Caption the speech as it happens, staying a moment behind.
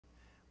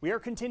We are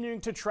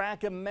continuing to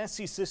track a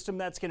messy system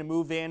that's going to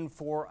move in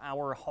for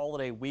our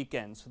holiday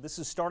weekend. So this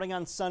is starting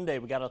on Sunday.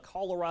 We got a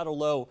Colorado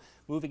low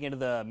moving into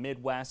the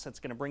Midwest. That's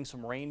going to bring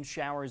some rain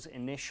showers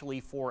initially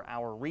for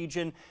our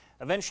region,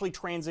 eventually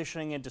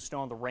transitioning into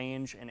snow on the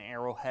range and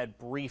Arrowhead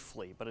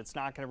briefly, but it's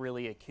not going to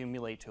really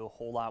accumulate to a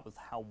whole lot with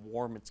how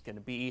warm it's going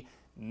to be.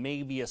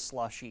 Maybe a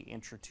slushy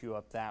inch or two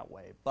up that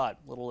way, but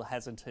a little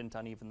hesitant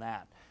on even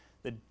that.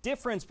 The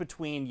difference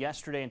between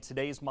yesterday and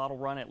today's model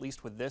run, at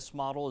least with this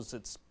model, is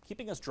it's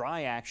keeping us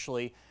dry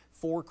actually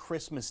for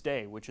Christmas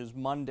Day, which is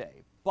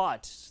Monday.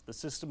 But the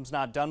system's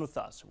not done with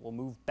us. We'll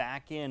move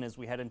back in as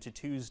we head into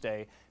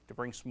Tuesday to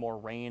bring some more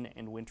rain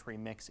and wintry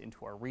mix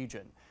into our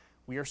region.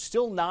 We are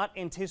still not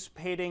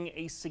anticipating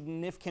a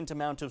significant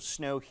amount of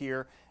snow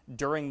here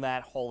during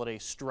that holiday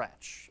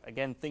stretch.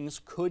 Again, things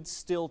could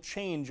still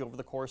change over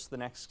the course of the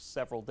next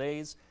several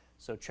days,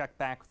 so check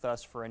back with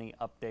us for any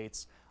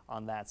updates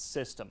on that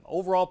system.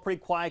 Overall, pretty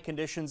quiet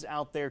conditions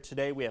out there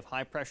today. We have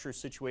high pressure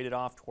situated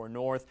off to our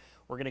north.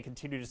 We're going to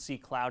continue to see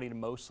cloudy to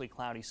mostly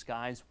cloudy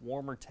skies,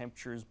 warmer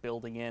temperatures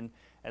building in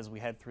as we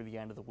head through the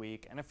end of the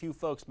week. And a few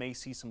folks may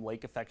see some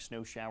lake effect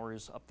snow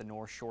showers up the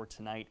North Shore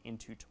tonight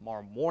into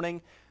tomorrow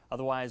morning.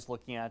 Otherwise,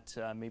 looking at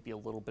maybe a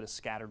little bit of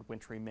scattered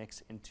wintry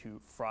mix into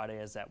Friday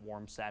as that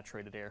warm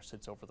saturated air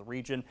sits over the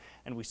region.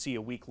 And we see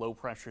a weak low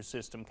pressure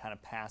system kind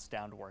of pass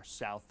down to our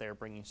south there,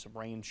 bringing some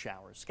rain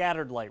showers,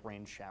 scattered light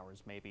rain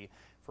showers maybe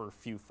for a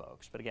few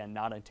folks. But again,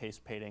 not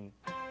anticipating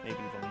maybe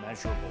even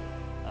measurable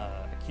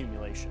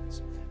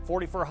accumulations.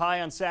 40 for a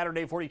high on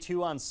Saturday,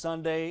 42 on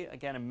Sunday.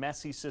 Again, a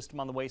messy system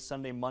on the way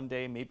Sunday,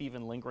 Monday, maybe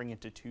even lingering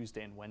into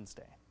Tuesday and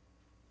Wednesday.